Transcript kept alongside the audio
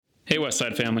Hey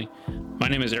Westside family, my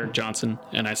name is Eric Johnson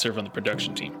and I serve on the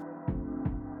production team.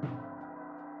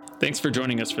 Thanks for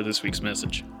joining us for this week's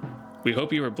message. We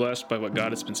hope you are blessed by what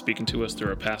God has been speaking to us through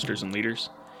our pastors and leaders,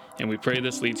 and we pray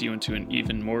this leads you into an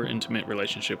even more intimate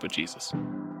relationship with Jesus.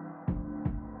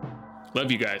 Love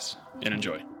you guys and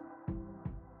enjoy.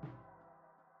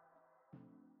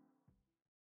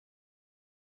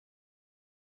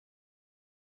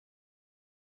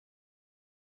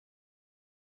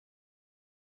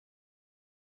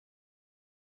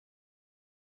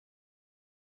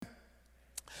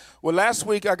 Well, last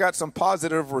week I got some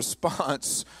positive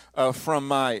response from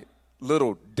my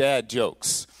little dad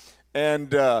jokes.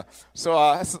 And so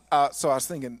I was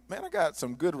thinking, man, I got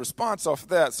some good response off of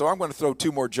that. So I'm going to throw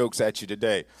two more jokes at you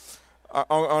today. I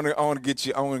want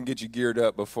to get you geared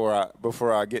up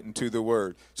before I get into the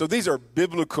word. So these are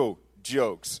biblical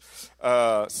jokes.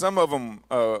 Some of them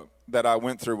that I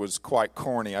went through was quite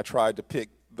corny. I tried to pick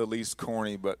the least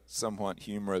corny but somewhat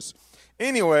humorous.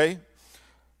 Anyway,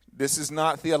 this is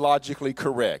not theologically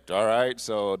correct, all right?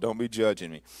 So don't be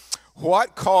judging me.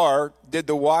 What car did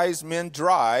the wise men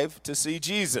drive to see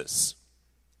Jesus?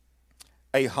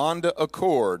 A Honda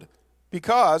Accord,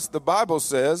 because the Bible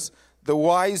says the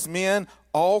wise men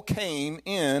all came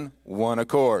in one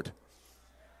accord.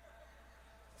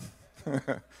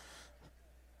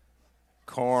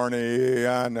 Corny,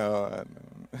 I know.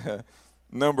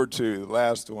 Number two, the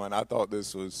last one. I thought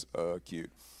this was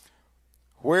cute.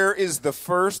 Where is the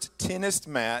first tennis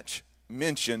match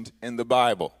mentioned in the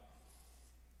Bible?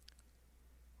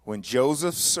 When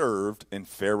Joseph served in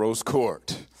Pharaoh's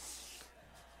court.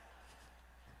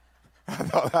 I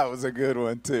thought that was a good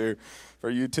one, too,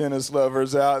 for you tennis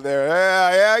lovers out there.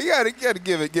 Yeah, you got to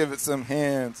give it some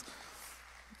hands.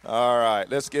 All right,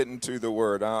 let's get into the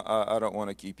word. I don't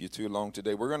want to keep you too long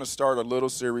today. We're going to start a little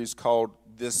series called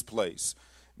This Place,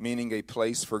 meaning a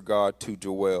place for God to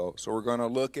dwell. So we're going to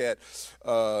look at,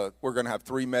 we're going to have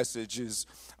three messages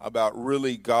about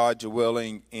really God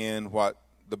dwelling in what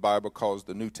the Bible calls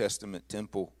the New Testament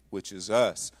temple, which is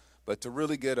us. But to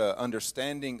really get an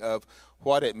understanding of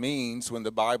what it means when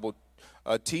the Bible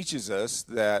teaches us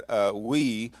that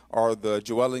we are the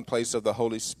dwelling place of the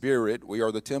Holy Spirit, we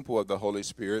are the temple of the Holy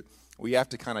Spirit, we have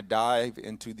to kind of dive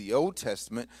into the Old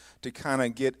Testament to kind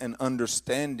of get an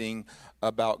understanding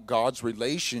about God's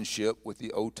relationship with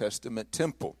the Old Testament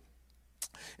temple.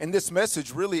 And this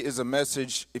message really is a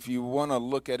message, if you want to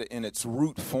look at it in its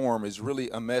root form, is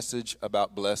really a message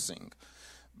about blessing.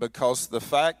 Because the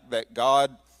fact that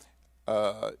God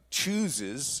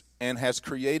chooses and has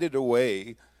created a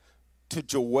way to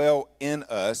dwell in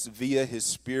us via His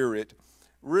Spirit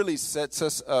really sets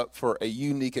us up for a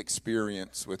unique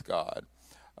experience with God.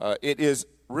 It is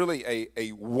really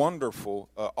a wonderful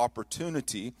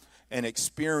opportunity and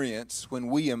experience when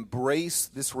we embrace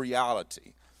this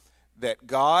reality that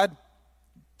God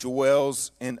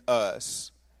dwells in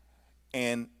us,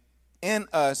 and in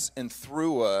us and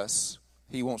through us,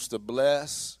 He wants to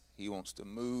bless, He wants to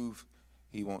move,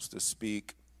 He wants to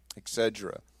speak,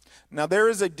 etc. Now, there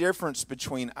is a difference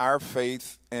between our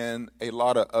faith and a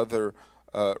lot of other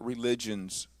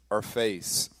religions or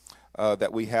faiths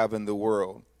that we have in the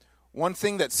world. One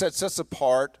thing that sets us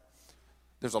apart,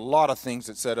 there's a lot of things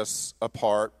that set us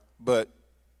apart, but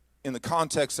in the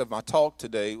context of my talk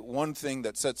today, one thing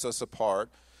that sets us apart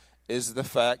is the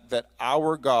fact that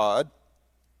our God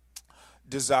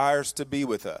desires to be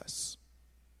with us,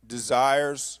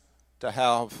 desires to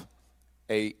have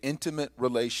an intimate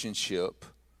relationship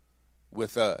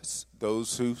with us,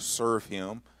 those who serve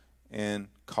Him and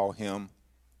call Him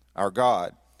our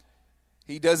God.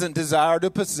 He doesn't desire to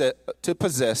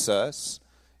possess us.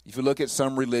 If you look at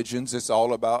some religions, it's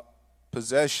all about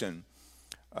possession.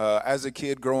 As a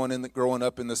kid growing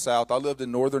up in the South, I lived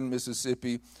in northern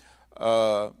Mississippi,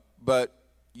 but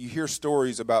you hear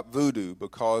stories about voodoo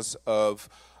because of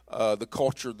the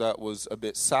culture that was a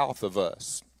bit south of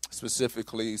us,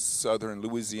 specifically southern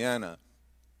Louisiana.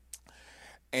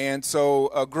 And so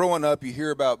growing up, you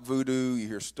hear about voodoo, you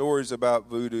hear stories about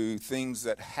voodoo, things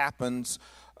that happens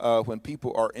when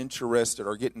people are interested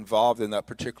or get involved in that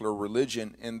particular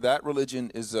religion. And that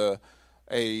religion is a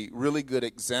really good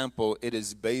example. It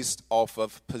is based off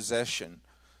of possession.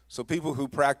 So people who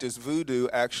practice voodoo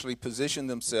actually position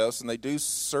themselves and they do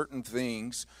certain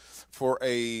things for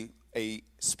a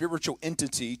spiritual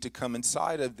entity to come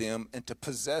inside of them and to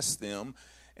possess them.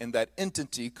 And that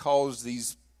entity calls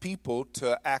these people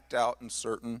to act out in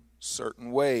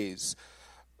certain ways.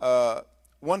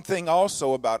 One thing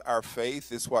also about our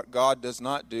faith is what God does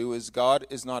not do is God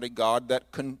is not a God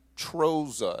that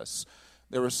controls us.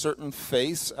 There are certain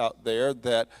faiths out there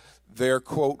that Their,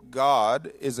 quote,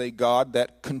 God is a God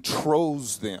that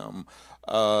controls them.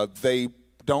 They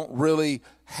don't really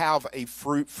have a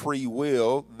free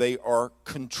will. They are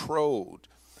controlled.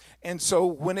 And so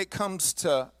when it comes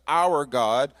to our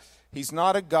God, he's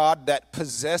not a God that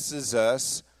possesses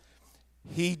us.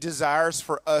 He desires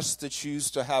for us to choose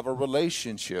to have a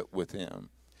relationship with him.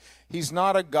 He's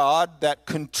not a God that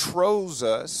controls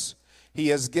us. He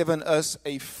has given us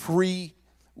a free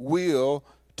will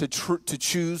to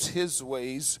choose his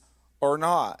ways or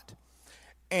not.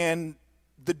 And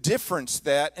the difference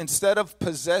that instead of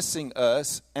possessing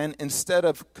us and instead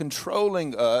of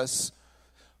controlling us,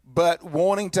 but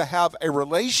wanting to have a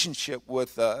relationship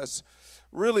with us,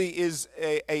 really is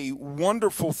a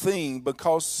wonderful thing,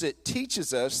 because it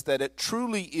teaches us that it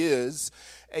truly is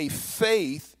a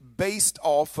faith based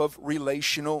off of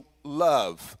relational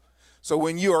love. So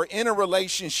when you are in a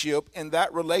relationship and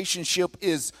that relationship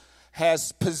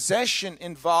has possession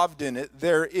involved in it,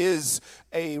 there is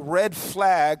a red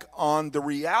flag on the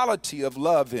reality of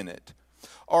love in it.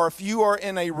 Or if you are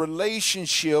in a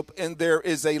relationship and there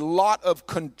is a lot of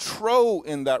control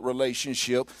in that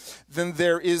relationship, then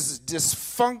there is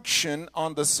dysfunction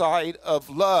on the side of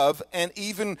love, and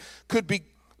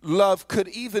love could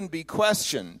even be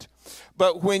questioned.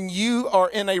 But when you are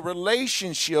in a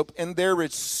relationship and there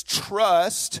is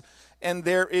trust and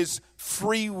there is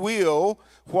free will,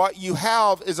 what you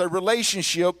have is a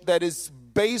relationship that is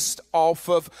based off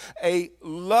of a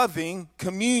loving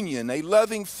communion, a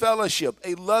loving fellowship,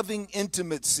 a loving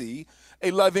intimacy,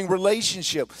 a loving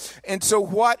relationship. And so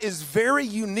what is very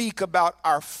unique about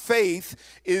our faith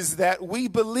is that we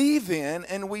believe in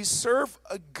and we serve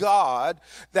a God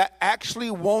that actually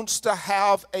wants to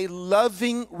have a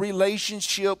loving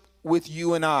relationship with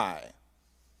you and I.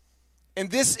 And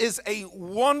this is a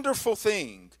wonderful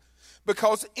thing,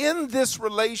 because in this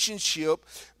relationship,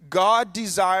 God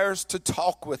desires to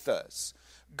talk with us.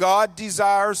 God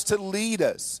desires to lead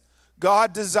us.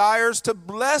 God desires to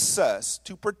bless us,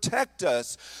 to protect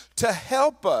us, to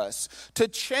help us, to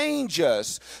change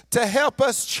us, to help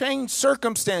us change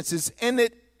circumstances. And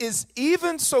it is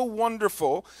even so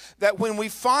wonderful that when we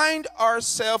find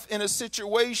ourselves in a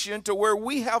situation to where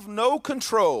we have no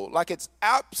control, like it's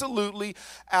absolutely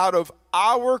out of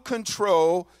our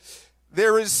control,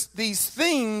 there is these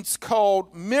things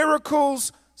called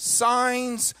miracles,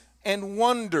 signs, and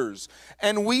wonders.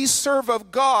 And we serve a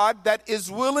God that is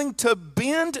willing to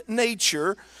bend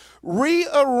nature,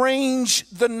 rearrange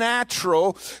the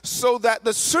natural so that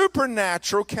the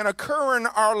supernatural can occur in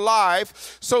our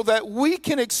life, so that we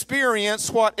can experience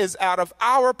what is out of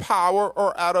our power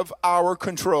or out of our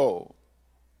control.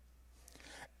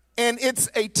 And it's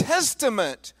a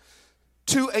testament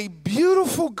to a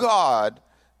beautiful God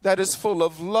that is full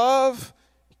of love,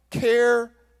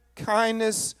 care,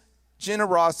 kindness,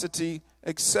 generosity,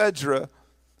 etc.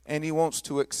 And he wants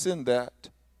to extend that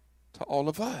to all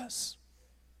of us.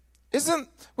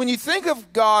 When you think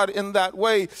of God in that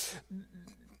way,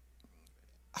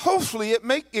 hopefully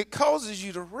it causes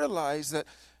you to realize that,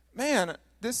 man,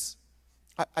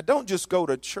 I don't just go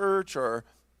to church, or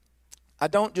I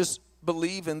don't just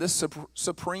believe in this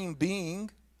supreme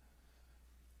being,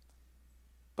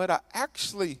 but I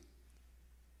actually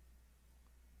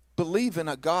believe in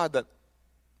a God that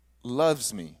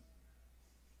loves me,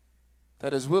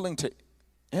 that is willing to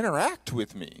interact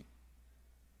with me,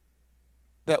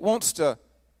 that wants to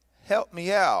help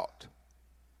me out.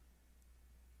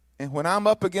 And when I'm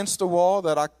up against a wall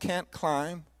that I can't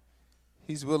climb,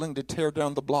 he's willing to tear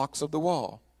down the blocks of the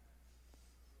wall.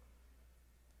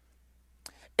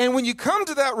 And when you come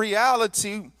to that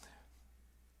reality,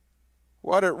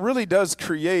 what it really does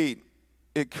create,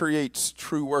 it creates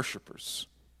true worshipers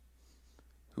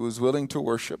who is willing to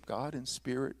worship God in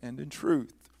spirit and in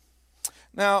truth.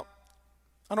 Now,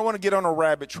 I don't want to get on a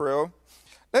rabbit trail.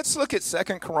 Let's look at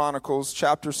 2 Chronicles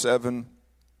chapter 7.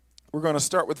 We're going to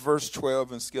start with verse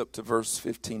 12 and skip to verse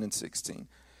 15 and 16.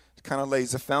 It kind of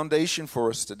lays a foundation for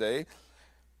us today.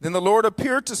 Then the Lord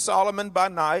appeared to Solomon by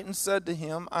night and said to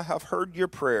him, I have heard your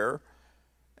prayer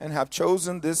and have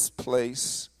chosen this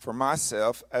place for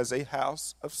myself as a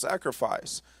house of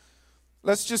sacrifice.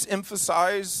 Let's just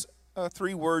emphasize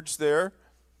 3 words there.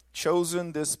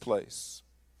 Chosen this place.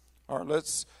 All right,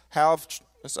 let's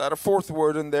add a 4th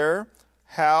word in there.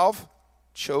 Have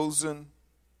chosen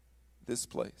this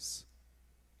place.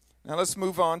 Now let's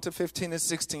move on to 15 and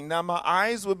 16. Now my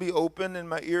eyes will be open and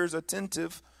my ears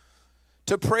attentive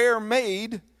to prayer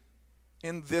made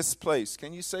in this place.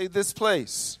 Can you say this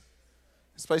place?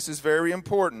 This place is very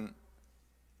important.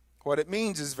 What it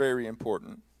means is very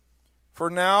important. For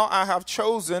now I have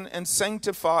chosen and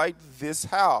sanctified this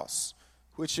house,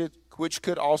 which which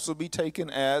could also be taken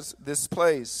as this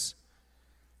place,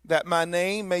 that my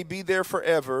name may be there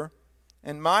forever,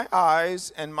 and my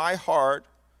eyes and my heart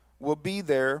will be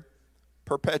there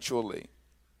perpetually.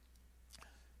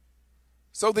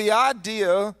 So the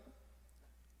idea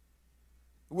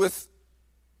with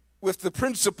the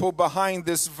principle behind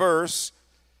this verse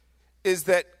is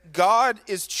that God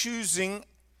is choosing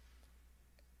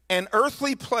an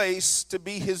earthly place to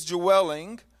be his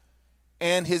dwelling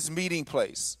and his meeting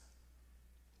place.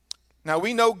 Now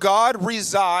we know God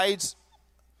resides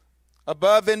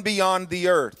above and beyond the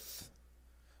earth,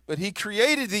 but he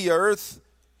created the earth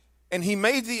and he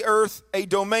made the earth a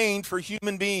domain for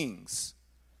human beings.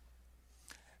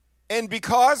 And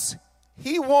because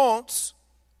he wants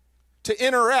to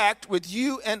interact with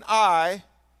you and I,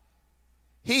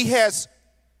 he has,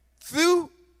 through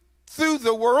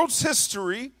the world's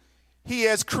history, he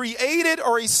has created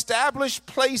or established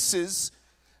places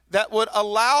that would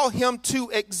allow him to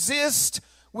exist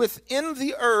within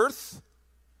the earth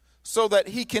so that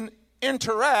he can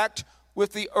interact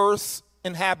with the earth's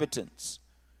inhabitants.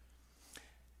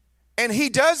 And he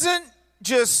doesn't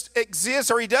just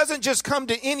exist, or he doesn't just come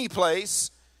to any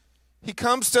place. He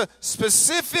comes to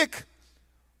specific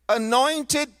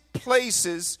anointed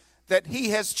places that he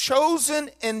has chosen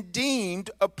and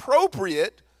deemed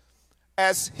appropriate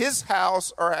as his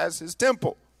house or as his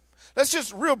temple. Let's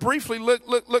just real briefly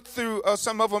look through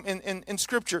some of them in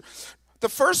Scripture. The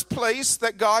first place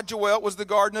that God dwelt was the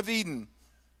Garden of Eden.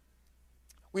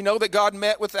 We know that God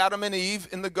met with Adam and Eve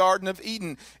in the Garden of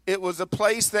Eden. It was a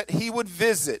place that he would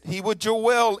visit, he would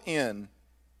dwell in.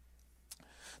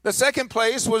 The second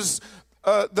place was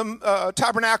the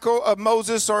tabernacle of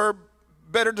Moses, or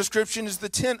better description is the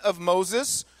tent of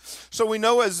Moses. So we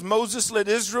know as Moses led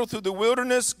Israel through the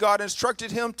wilderness, God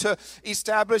instructed him to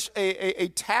establish a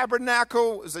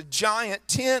tabernacle. It was a giant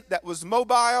tent that was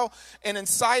mobile, and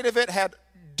inside of it had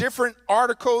different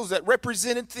articles that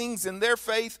represented things in their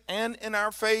faith and in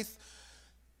our faith.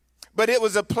 But it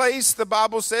was a place, the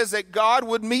Bible says, that God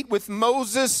would meet with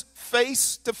Moses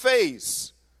face to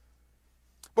face.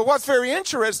 But what's very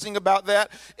interesting about that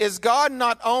is God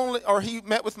not only, or he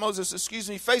met with Moses,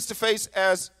 face to face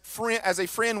as a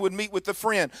friend would meet with a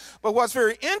friend. But what's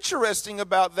very interesting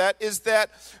about that is that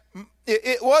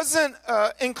it wasn't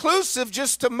inclusive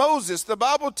just to Moses. The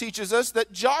Bible teaches us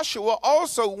that Joshua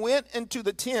also went into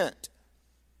the tent.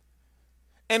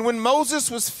 And when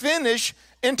Moses was finished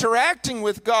interacting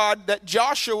with God, that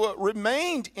Joshua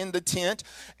remained in the tent,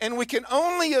 and we can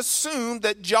only assume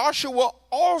that Joshua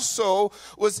also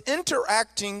was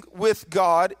interacting with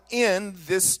God in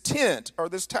this tent or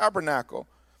this tabernacle.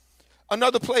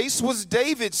 Another place was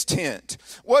David's tent.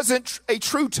 Wasn't a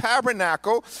true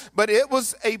tabernacle, but it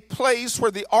was a place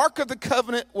where the Ark of the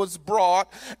Covenant was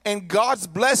brought and God's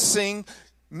blessing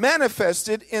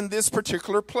manifested in this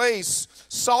particular place.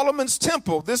 Solomon's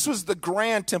temple, this was the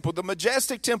grand temple, the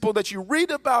majestic temple that you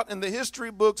read about in the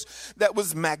history books, that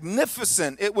was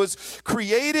magnificent. It was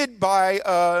created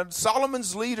by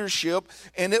Solomon's leadership,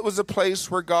 and it was a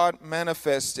place where God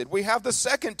manifested. We have the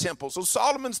second temple. So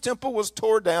Solomon's temple was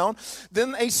torn down,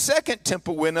 then a second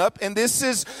temple went up, and this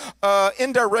is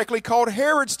indirectly called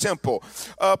Herod's temple.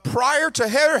 Prior to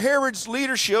Herod's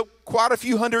leadership, quite a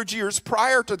few hundred years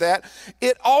prior to that,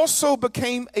 it also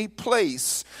became a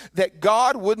place that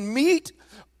God would meet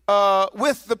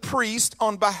with the priest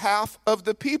on behalf of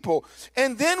the people.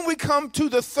 And then we come to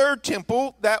the third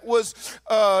temple that was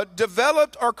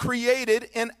developed or created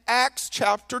in Acts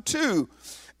chapter 2.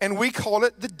 And we call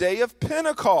it the day of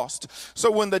Pentecost.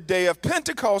 So when the day of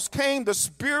Pentecost came, the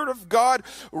Spirit of God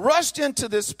rushed into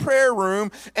this prayer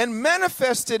room and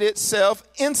manifested itself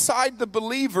inside the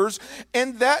believers.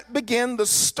 And that began the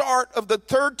start of the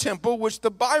third temple, which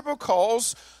the Bible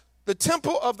calls the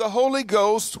temple of the Holy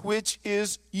Ghost, which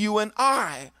is you and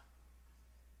I.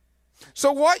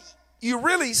 So what you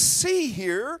really see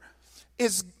here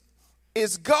is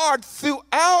God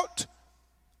throughout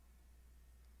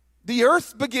the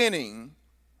earth beginning,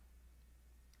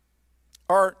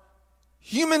 our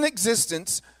human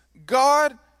existence,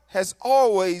 God has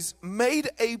always made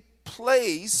a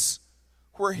place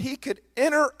where he could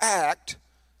interact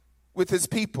with his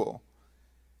people.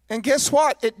 And guess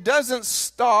what? It doesn't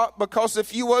stop, because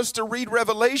if you was to read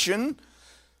Revelation,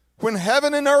 when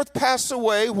heaven and earth pass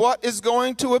away, what is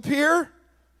going to appear?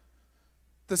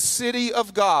 The city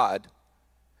of God.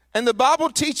 And the Bible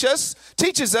teaches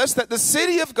us that the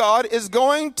city of God is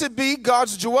going to be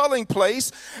God's dwelling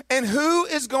place. And who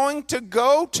is going to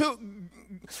go to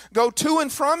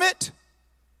and from it?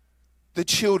 The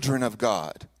children of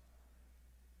God.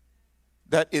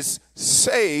 That is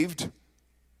saved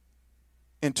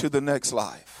into the next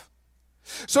life.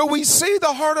 So we see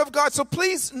the heart of God. So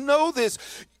please know this.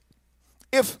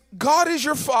 If God is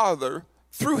your Father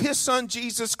through his Son,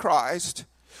 Jesus Christ,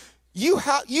 you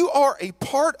are a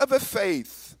part of a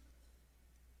faith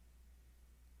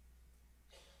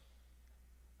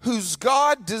whose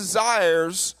God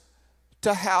desires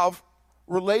to have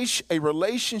a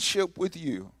relationship with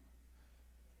you.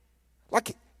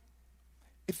 Like,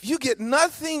 if you get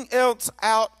nothing else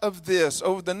out of this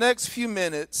over the next few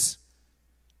minutes,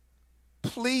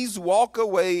 please walk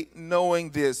away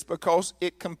knowing this, because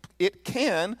it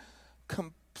can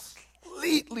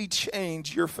completely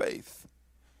change your faith.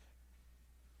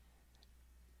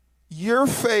 Your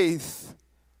faith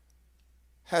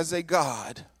has a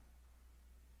God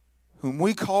whom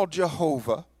we call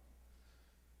Jehovah,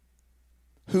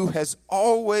 who has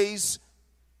always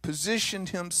positioned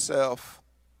himself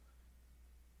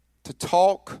to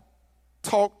talk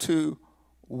to,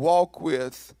 walk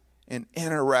with, and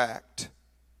interact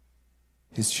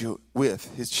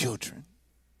with his children.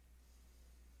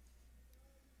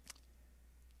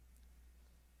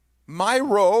 My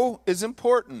role is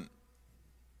important,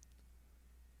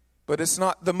 but it's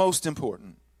not the most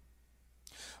important.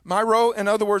 My role, in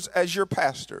other words, as your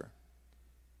pastor,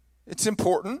 it's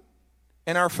important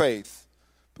in our faith,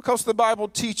 because the Bible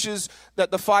teaches that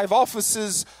the 5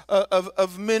 offices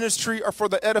of ministry are for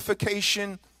the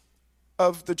edification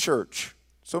of the church.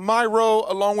 So my role,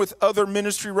 along with other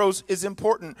ministry roles, is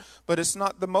important, but it's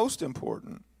not the most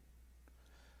important.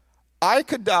 I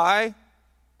could die,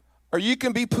 or you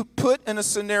can be put in a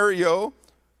scenario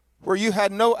where you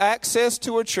had no access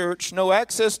to a church, no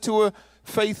access to a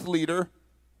faith leader,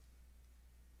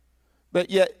 but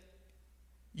yet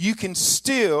you can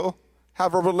still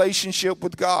have a relationship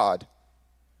with God,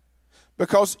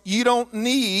 because you don't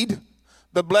need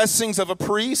the blessings of a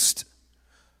priest,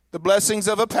 the blessings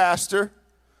of a pastor,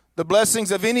 the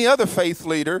blessings of any other faith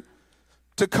leader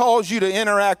to cause you to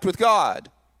interact with God.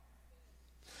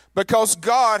 Because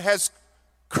God has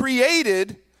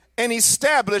created and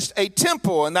established a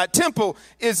temple, and that temple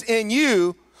is in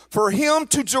you for him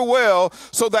to dwell,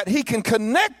 so that he can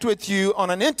connect with you on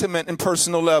an intimate and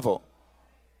personal level.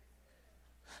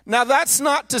 Now, that's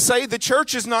not to say the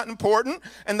church is not important,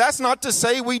 and that's not to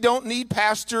say we don't need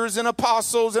pastors and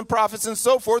apostles and prophets and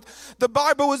so forth. The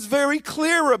Bible is very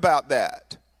clear about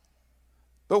that.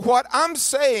 But what I'm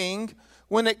saying,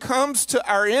 when it comes to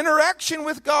our interaction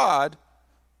with God,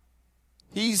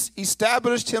 he's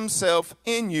established himself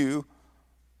in you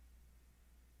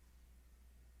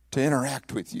to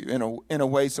interact with you in a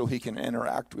way so he can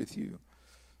interact with you.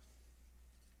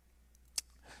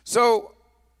 So,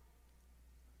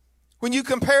 when you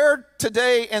compare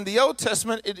today and the Old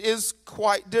Testament, it is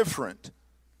quite different.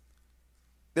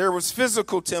 There was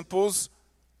physical temples,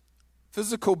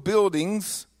 physical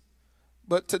buildings,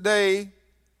 but today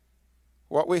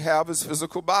what we have is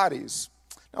physical bodies.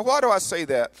 Now, why do I say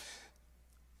that?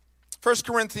 1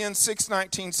 Corinthians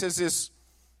 6:19 says this,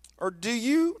 or do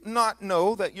you not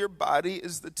know that your body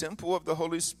is the temple of the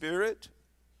Holy Spirit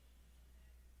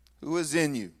who is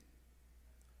in you,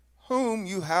 whom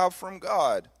you have from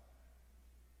God,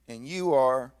 and you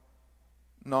are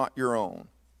not your own?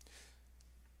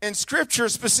 In Scripture,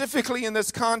 specifically in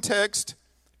this context,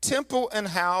 temple and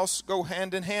house go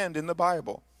hand in hand in the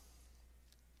Bible.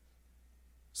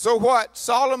 So what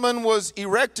Solomon was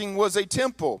erecting was a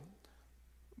temple,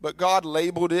 but God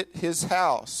labeled it his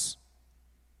house.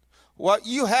 What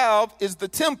you have is the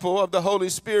temple of the Holy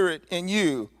Spirit in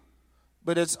you,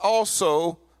 but it's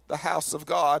also the house of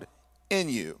God in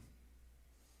you.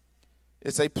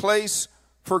 It's a place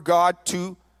for God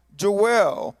to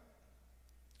dwell.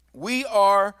 We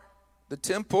are the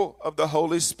temple of the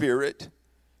Holy Spirit,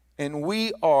 and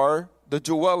we are the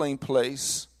dwelling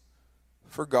place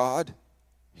for God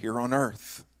here on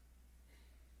earth.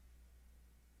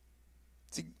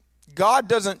 See, God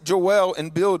doesn't dwell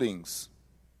in buildings.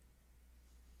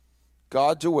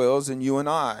 God dwells in you and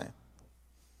I.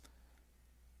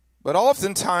 But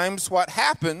oftentimes what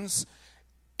happens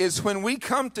is when we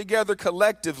come together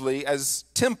collectively as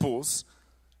temples,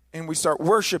 and we start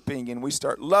worshiping, and we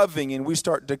start loving, and we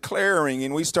start declaring,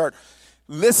 and we start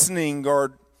listening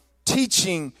or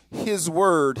teaching his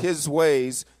word, his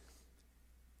ways,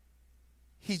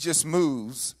 he just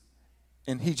moves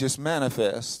and he just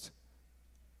manifests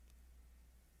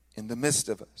in the midst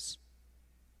of us.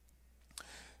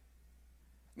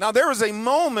 Now, there was a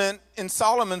moment in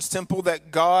Solomon's temple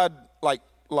that God like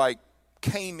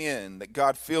came in, that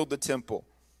God filled the temple.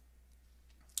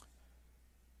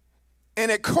 And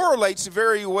it correlates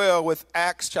very well with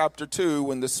Acts chapter 2,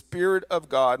 when the Spirit of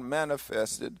God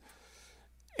manifested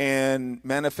in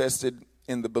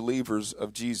the believers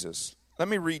of Jesus. Let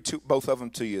me read both of them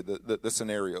to you, the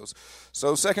scenarios.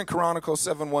 So 2 Chronicles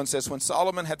 7:1 says, when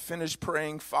Solomon had finished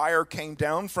praying, fire came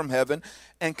down from heaven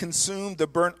and consumed the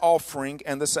burnt offering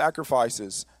and the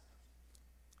sacrifices.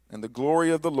 And the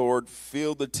glory of the Lord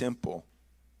filled the temple.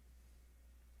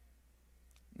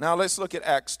 Now let's look at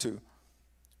Acts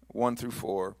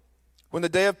 2:1-4. When the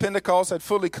day of Pentecost had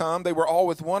fully come, they were all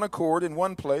with one accord in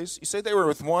one place. You say they were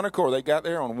with one accord. They got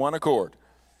there on one accord.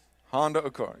 Honda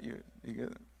Accord. You get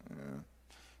it?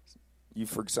 Yeah.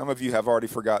 Some of you have already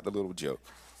forgotten the little joke.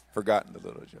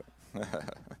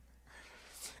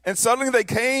 And suddenly there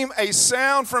came a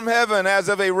sound from heaven as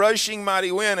of a rushing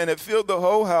mighty wind, and it filled the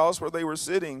whole house where they were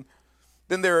sitting.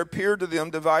 Then there appeared to them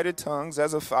divided tongues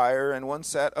as of fire, and one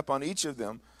sat upon each of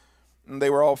them. And they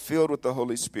were all filled with the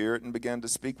Holy Spirit and began to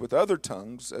speak with other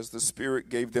tongues as the Spirit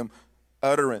gave them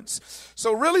utterance.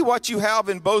 So really what you have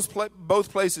in both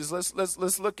places,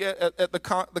 let's look at the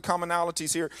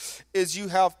commonalities here, is you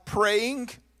have praying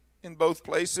in both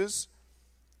places.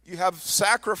 You have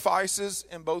sacrifices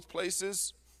in both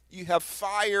places. You have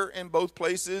fire in both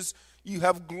places. You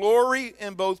have glory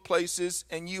in both places.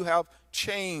 And you have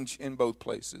change in both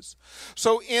places.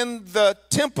 So in the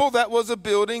temple that was a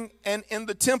building and in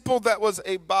the temple that was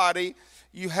a body,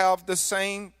 you have the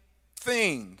same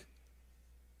thing.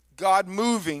 God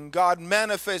moving, God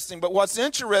manifesting. But what's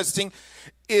interesting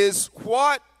is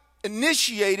what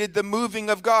initiated the moving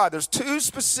of God. There's two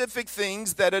specific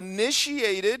things that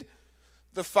initiated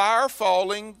the fire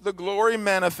falling, the glory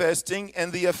manifesting,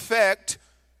 and the effect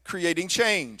creating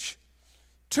change.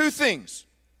 Two things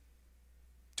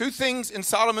in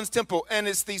Solomon's temple, and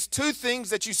it's these two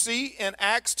things that you see in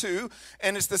Acts 2,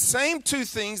 and it's the same two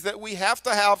things that we have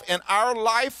to have in our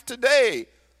life today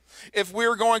if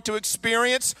we're going to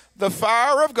experience the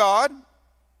fire of God,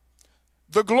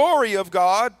 the glory of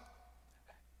God,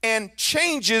 and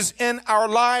changes in our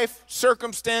life,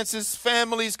 circumstances,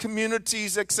 families,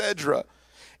 communities, etc.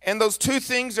 And those two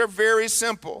things are very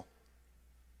simple: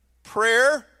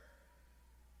 prayer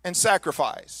and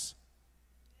sacrifice.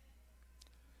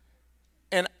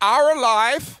 In our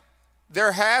life,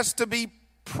 there has to be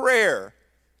prayer.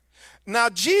 Now,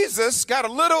 Jesus got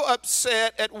a little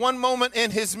upset at one moment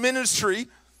in his ministry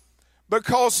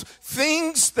because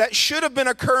things that should have been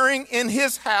occurring in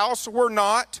his house were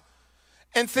not,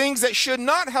 and things that should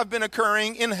not have been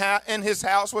occurring in his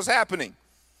house was happening.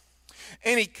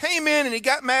 And he came in and he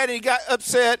got mad and he got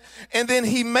upset, and then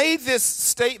he made this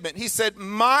statement. He said,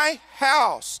 my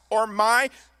house or my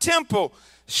temple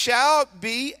shall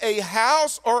be a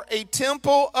house or a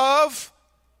temple of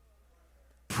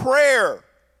prayer.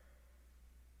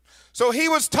 So he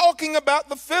was talking about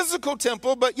the physical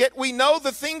temple, but yet we know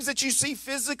the things that you see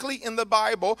physically in the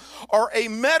Bible are a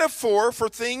metaphor for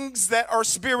things that are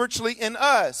spiritually in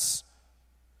us.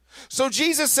 So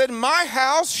Jesus said, my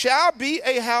house shall be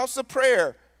a house of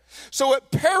prayer. So it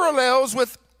parallels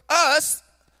with us,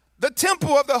 the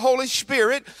temple of the Holy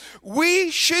Spirit.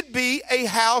 We should be a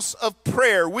house of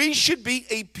prayer. We should be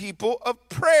a people of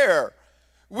prayer.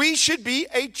 We should be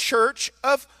a church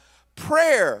of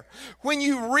prayer. When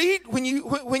you read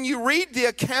the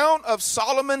account of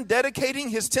Solomon dedicating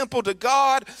his temple to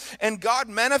God and God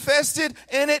manifested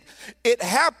in it, it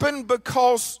happened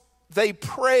because they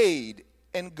prayed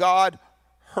and God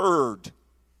heard.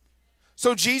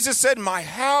 So Jesus said, my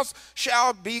house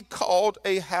shall be called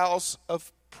a house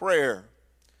of prayer,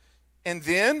 and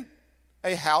then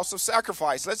a house of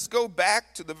sacrifice. Let's go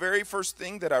back to the very first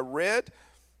thing that I read.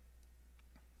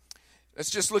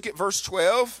 Let's just look at verse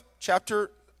 12, 2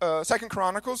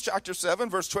 Chronicles chapter 7,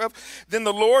 verse 12. Then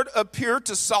the Lord appeared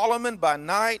to Solomon by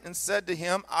night and said to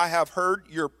him, I have heard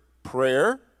your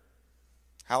prayer,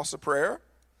 house of prayer,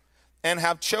 and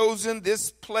have chosen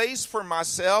this place for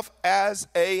myself as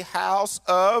a house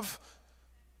of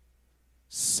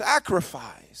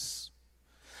sacrifice.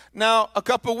 Now, a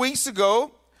couple weeks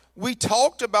ago, we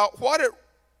talked about what it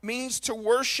means to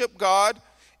worship God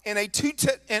in a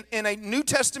New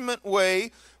Testament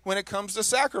way when it comes to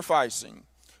sacrificing.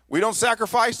 We don't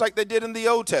sacrifice like they did in the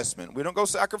Old Testament. We don't go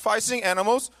sacrificing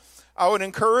animals. I would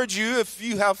encourage you, if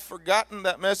you have forgotten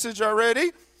that message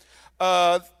already,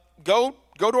 go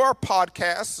to our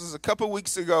podcast. This is a couple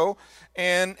weeks ago,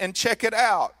 and check it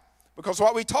out. Because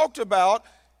what we talked about,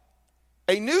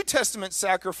 a New Testament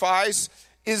sacrifice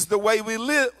is the way we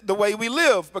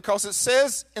live, because it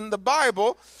says in the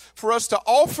Bible for us to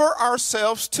offer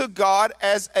ourselves to God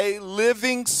as a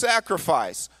living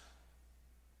sacrifice.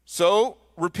 So,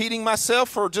 repeating myself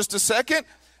for just a second,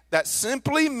 that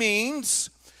simply means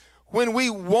when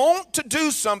we want to do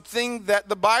something that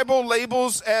the Bible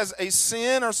labels as a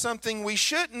sin or something we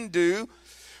shouldn't do,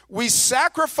 We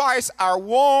sacrifice our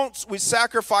wants, we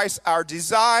sacrifice our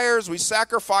desires, we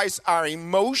sacrifice our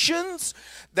emotions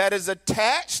that is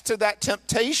attached to that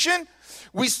temptation.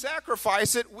 We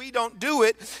sacrifice it, we don't do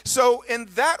it. So in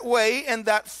that way, in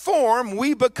that form,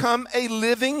 we become a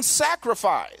living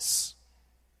sacrifice.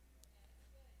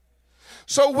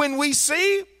 So when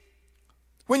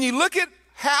you look at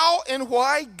how and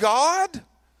why God,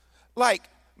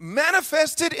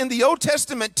 manifested in the Old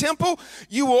Testament temple,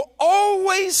 you will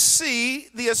always see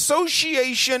the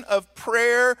association of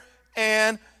prayer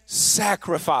and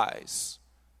sacrifice.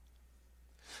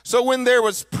 So when there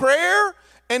was prayer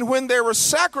and when there was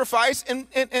sacrifice, and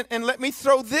let me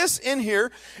throw this in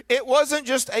here, it wasn't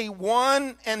just a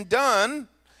one and done,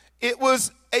 it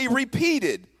was a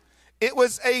repeated. It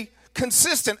was a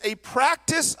consistent, a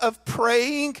practice of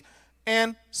praying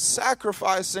and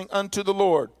sacrificing unto the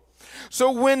Lord.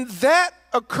 So when that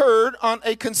occurred on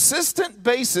a consistent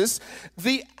basis,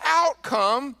 the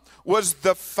outcome was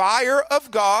the fire of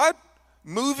God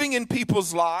moving in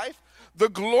people's life, the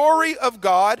glory of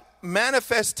God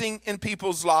manifesting in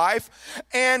people's life,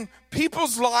 and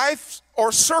people's lives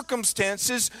or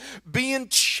circumstances being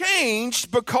changed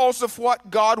because of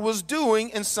what God was doing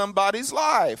in somebody's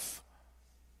life.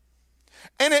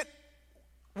 And it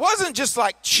wasn't just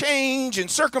like change and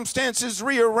circumstances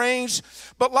rearranged,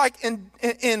 but like in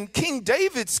King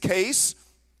David's case,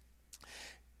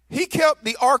 he kept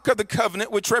the Ark of the Covenant,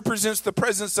 which represents the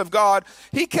presence of God.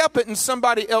 He kept it in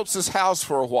somebody else's house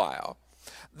for a while.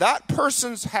 That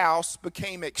person's house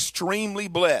became extremely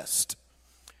blessed.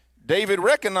 David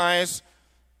recognized,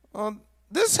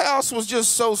 this house was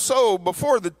just so-so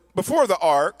before the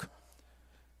Ark.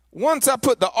 Once I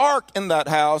put the Ark in that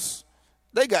house,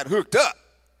 they got hooked up.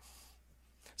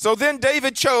 So then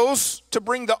David chose to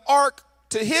bring the ark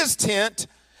to his tent,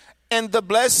 and the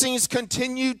blessings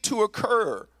continued to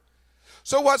occur.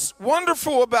 So what's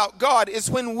wonderful about God is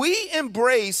when we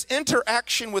embrace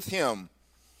interaction with him,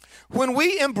 when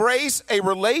we embrace a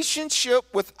relationship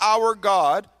with our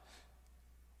God,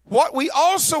 what we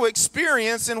also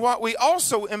experience and what we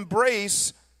also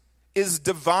embrace is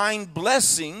divine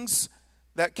blessings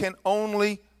that can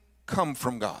only come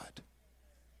from God.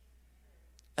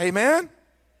 Amen?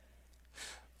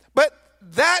 But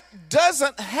that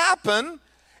doesn't happen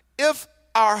if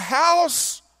our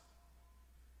house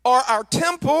or our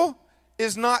temple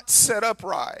is not set up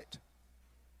right.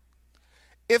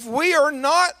 If we are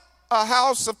not a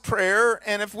house of prayer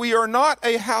and if we are not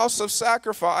a house of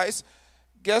sacrifice,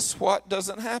 guess what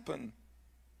doesn't happen?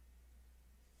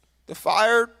 The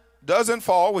fire doesn't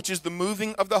fall, which is the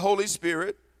moving of the Holy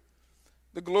Spirit.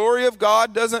 The glory of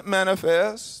God doesn't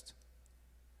manifest,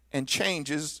 and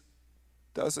changes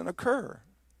doesn't occur.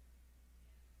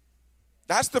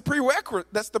 That's the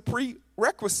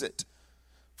prerequisite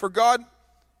for God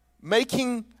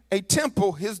making a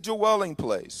temple his dwelling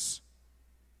place.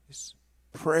 It's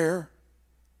prayer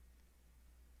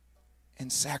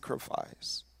and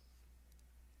sacrifice.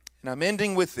 And I'm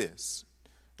ending with this.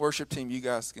 Worship team, you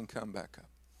guys can come back up.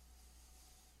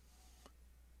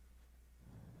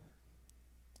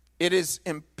 It is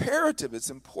imperative, it's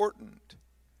important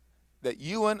that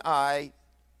you and I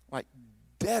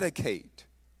dedicate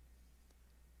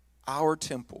our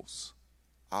temples,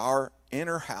 our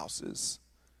inner houses,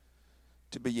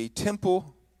 to be a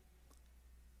temple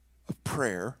of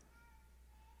prayer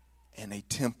and a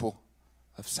temple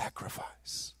of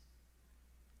sacrifice.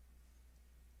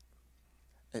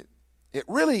 It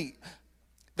really,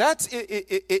 that's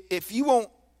if you want,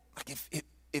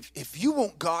 if you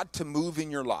want God to move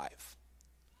in your life,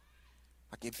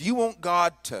 if you want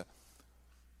God to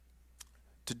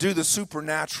do the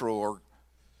supernatural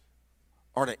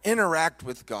or to interact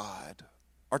with God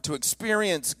or to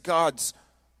experience God's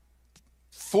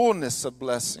fullness of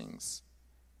blessings,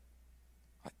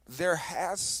 there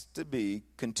has to be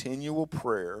continual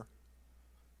prayer,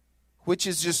 which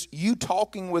is just you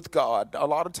talking with God. A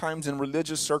lot of times in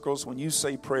religious circles, when you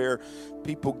say prayer,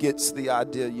 people gets the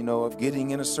idea, of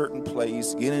getting in a certain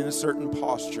place, getting in a certain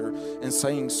posture, and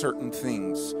saying certain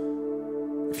things.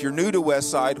 If you're new to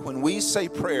Westside, when we say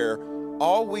prayer,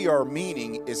 all we are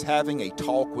meaning is having a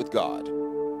talk with God.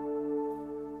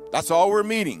 That's all we're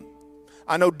meaning.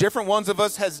 I know different ones of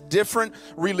us has different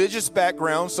religious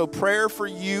backgrounds, so prayer for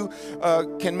you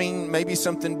can mean maybe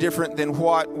something different than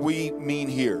what we mean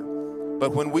here.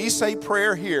 But when we say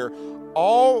prayer here,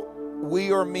 all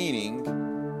we are meaning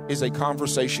is a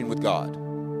conversation with God.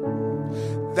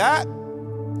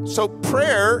 So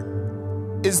prayer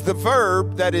is the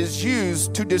verb that is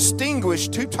used to distinguish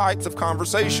two types of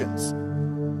conversations.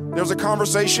 There's a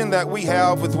conversation that we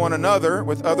have with one another,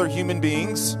 with other human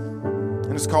beings,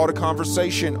 And it's called a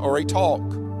conversation or a talk.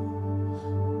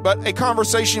 But a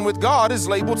conversation with God is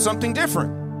labeled something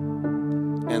different.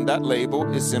 And that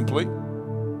label is simply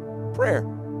prayer.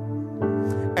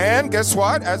 And guess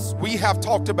what? As we have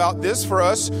talked about this for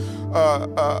us, who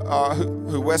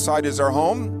Westside is our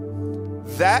home,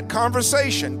 that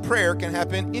conversation, prayer, can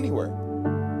happen anywhere.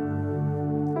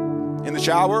 In the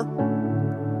shower,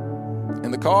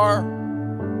 in the car,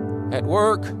 at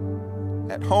work,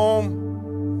 at home,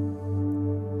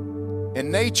 in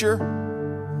nature,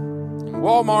 in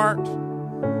Walmart,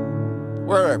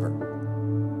 wherever.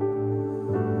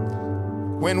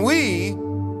 When we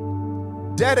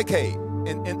dedicate,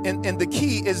 and the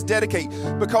key is dedicate,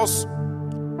 because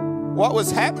what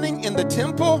was happening in the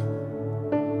temple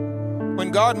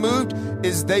when God moved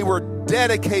is they were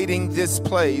dedicating this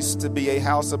place to be a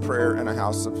house of prayer and a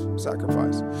house of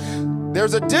sacrifice.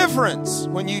 There's a difference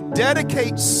when you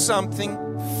dedicate something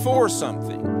for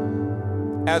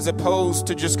something, as opposed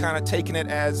to just kind of taking it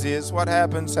as is. What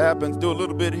happens, happens. Do a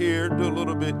little bit here, do a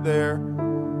little bit there.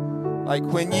 Like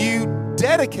when you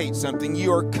dedicate something,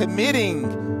 you are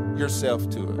committing yourself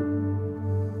to it.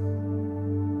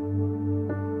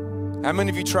 How many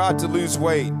of you tried to lose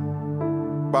weight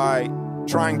by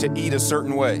trying to eat a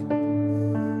certain way?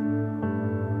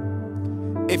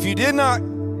 If you did not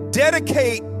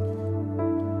dedicate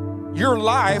your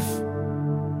life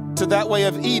to that way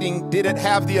of eating, did it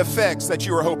have the effects that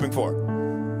you were hoping for?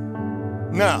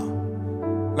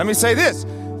 No. Let me say this.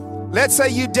 Let's say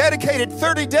you dedicated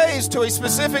 30 days to a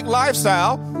specific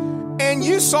lifestyle and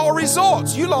you saw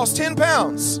results. You lost 10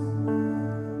 pounds,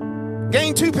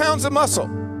 gained 2 pounds of muscle.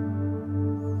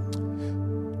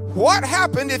 What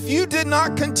happened if you did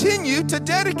not continue to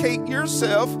dedicate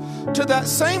yourself to that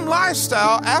same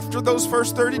lifestyle after those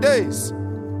first 30 days?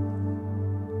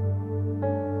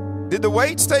 Did the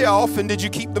weight stay off and did you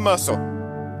keep the muscle?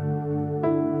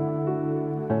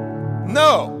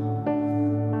 No.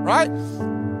 Right?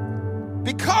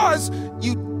 Because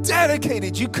you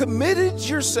dedicated, you committed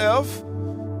yourself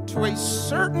to a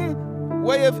certain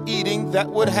way of eating that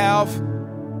would have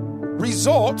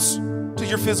results to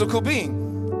your physical being.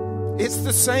 It's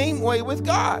the same way with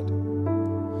God.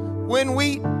 When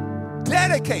we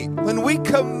dedicate, when we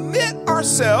commit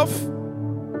ourselves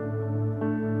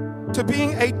to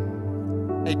being a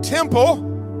temple,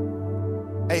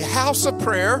 a house of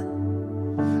prayer,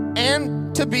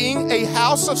 and to being a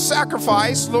house of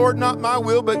sacrifice, Lord, not my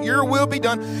will, but your will be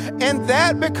done, and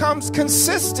that becomes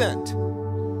consistent,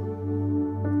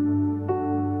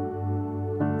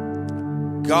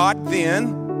 God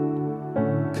then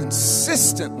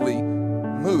consistently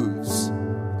moves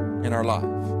in our life.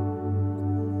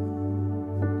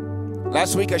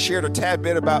 Last week I shared a tad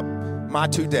bit about my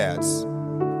two dads,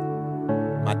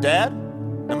 my dad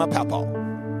and my papa.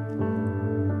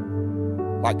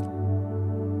 Like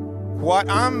what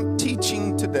I'm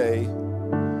teaching today,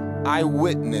 I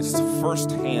witnessed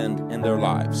firsthand in their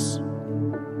lives.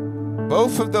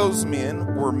 Both of those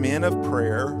men were men of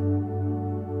prayer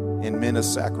and men of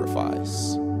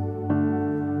sacrifice.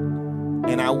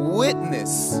 And I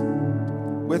witnessed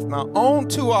with my own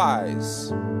two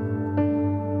eyes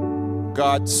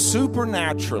God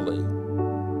supernaturally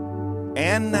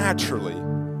and naturally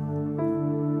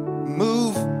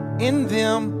move in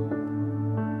them,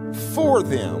 for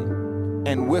them,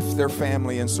 and with their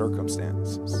family and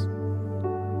circumstances.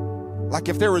 Like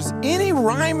if there was any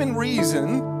rhyme and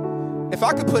reason, if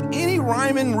I could put any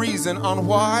rhyme and reason on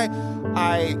why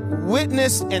I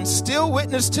witnessed and still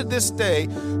witness to this day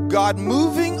God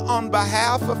moving on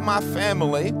behalf of my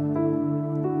family,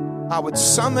 I would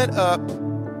sum it up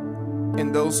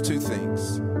in those two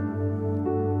things.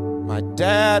 My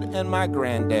dad and my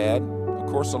granddad, of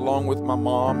course, along with my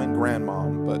mom and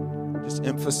grandmom, but just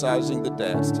emphasizing the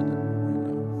dads today.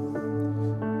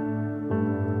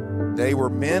 They were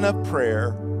men of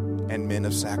prayer and men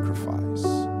of sacrifice.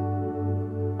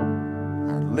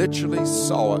 I literally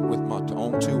saw it with my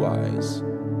own two eyes,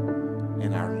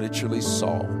 and I literally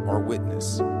saw or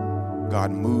witnessed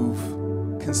God move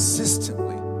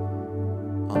consistently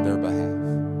on their behalf.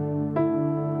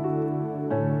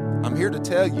 I'm here to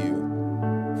tell you,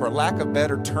 for lack of a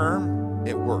better term,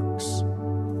 it works.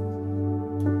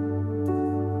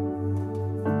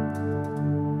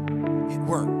 It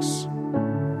works.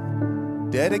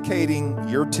 Dedicating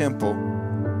your temple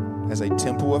as a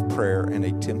temple of prayer and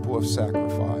a temple of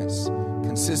sacrifice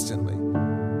consistently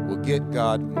will get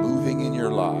God moving in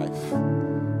your life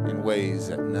in ways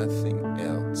that nothing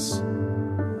else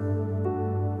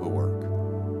will work.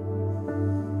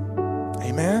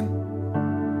 Amen?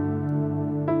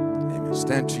 Amen.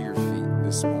 Stand to your feet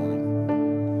this morning.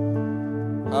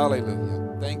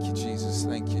 Hallelujah. Thank you, Jesus.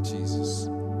 Thank you, Jesus.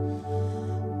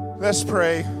 Let's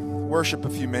pray, worship a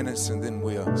few minutes, and then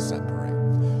we'll separate.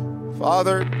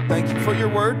 Father, thank you for your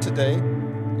word today.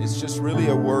 It's just really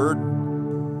a word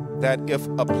that, if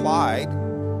applied,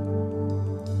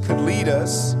 could lead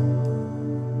us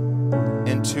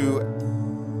into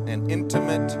an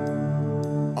intimate,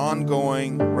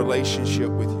 ongoing relationship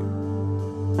with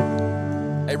you.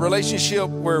 A relationship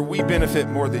where we benefit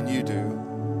more than you do,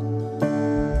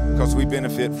 because we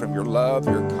benefit from your love,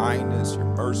 your kindness, your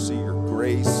mercy, your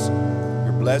grace,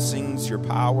 your blessings, your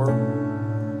power.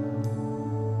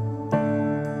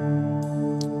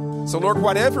 So, Lord,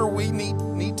 whatever we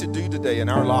need to do today in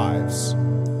our lives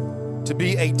to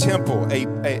be a temple, a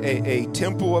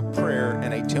temple of prayer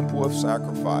and a temple of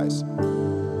sacrifice,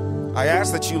 I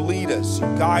ask that you lead us, you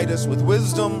guide us with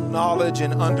wisdom, knowledge,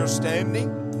 and understanding,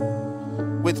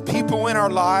 with people in our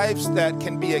lives that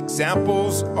can be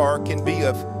examples or can be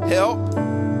of help.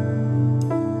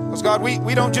 Because, God,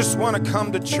 we don't just want to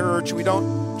come to church. We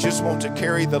don't just want to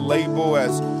carry the label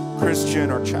as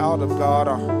Christian or child of God,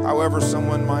 or however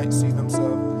someone might see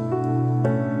themselves.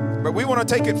 But we want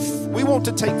to take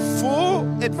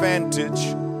full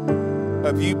advantage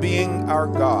of you being our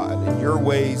God and your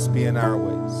ways being our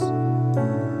ways.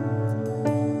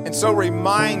 And so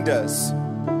remind us,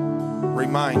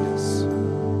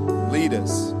 lead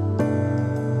us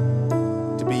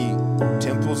to be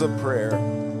temples of prayer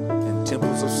and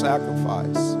temples of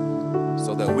sacrifice,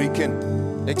 so that we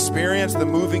can experience the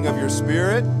moving of your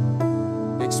Spirit,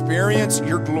 experience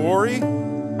your glory,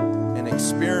 and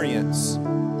experience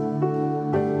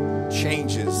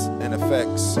changes and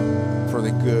effects for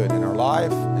the good in our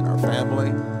life, in our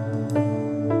family,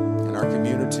 in our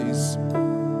communities,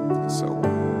 and so on.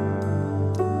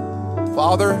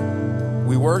 Father,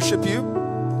 we worship you,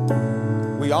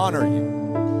 we honor you,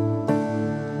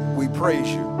 we praise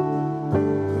you,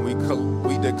 and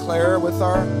we declare with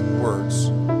our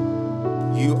words,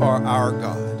 you are our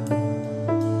God.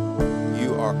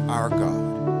 You are our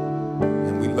God.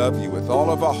 And we love you with all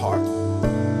of our heart,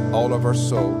 all of our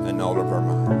soul, and all of our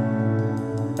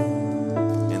mind.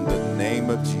 In the name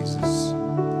of Jesus.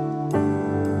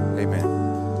 Amen.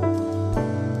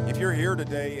 If you're here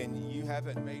today and you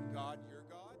haven't made God your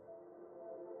God,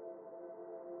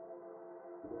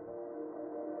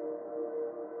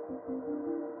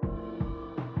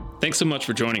 Thanks so much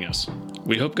for joining us.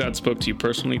 We hope God spoke to you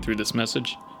personally through this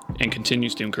message and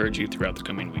continues to encourage you throughout the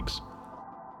coming weeks.